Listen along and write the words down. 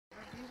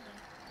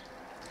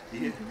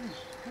Yeah.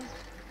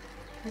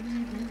 What are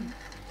you doing?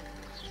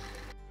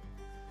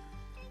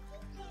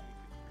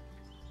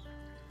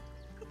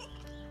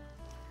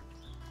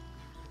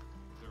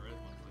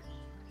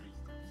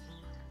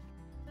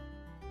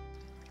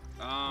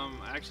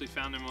 I actually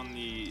found him on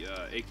the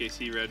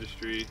AKC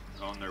registry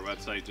on their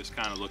website, just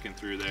kind of looking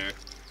through there.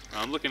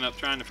 I'm looking up,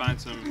 trying to find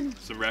some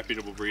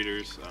reputable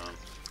breeders.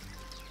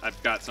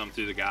 I've got some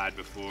through the guide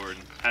before and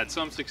had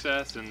some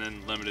success and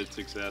then limited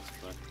success,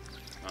 but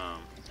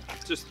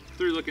just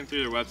looking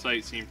through their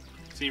website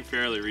seemed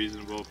fairly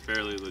reasonable,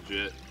 fairly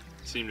legit.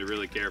 Seemed to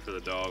really care for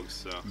the dogs,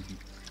 so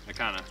that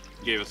kind of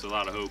gave us a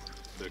lot of hope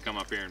to come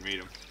up here and meet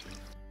them.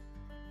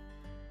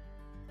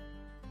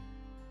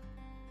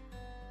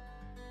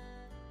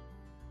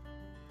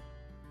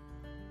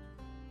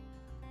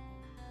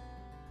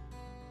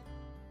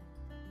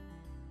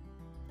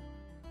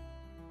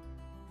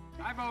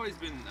 I've always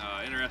been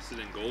interested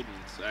in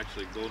Goldens,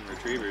 actually Golden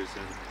Retrievers,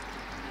 and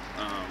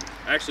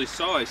I actually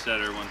saw a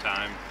setter one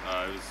time.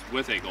 It was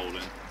with a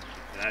Golden,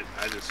 and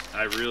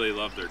I really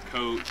love their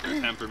coat, their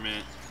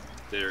temperament.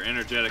 They're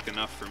energetic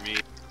enough for me.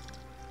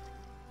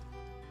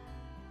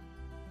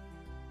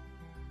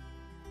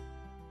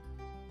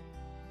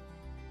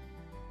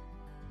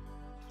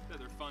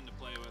 They're fun to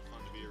play with,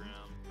 fun to be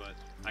around, but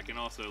I can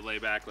also lay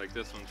back like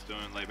this one's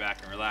doing, lay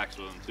back and relax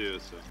with them too.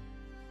 So.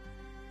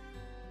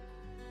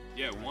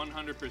 Yeah,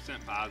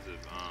 100% positive.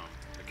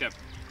 I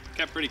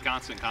kept pretty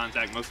constant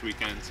contact most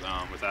weekends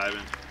with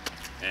Ivan,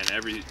 and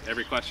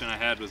every question I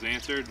had was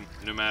answered.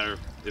 No matter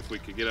if we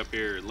could get up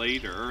here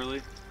late or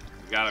early,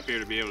 we got up here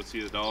to be able to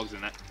see the dogs,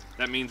 and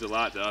that means a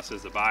lot to us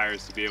as the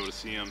buyers to be able to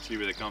see them, see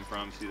where they come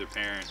from, see their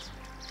parents.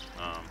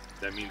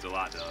 That means a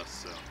lot to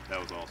us. So that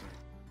was awesome.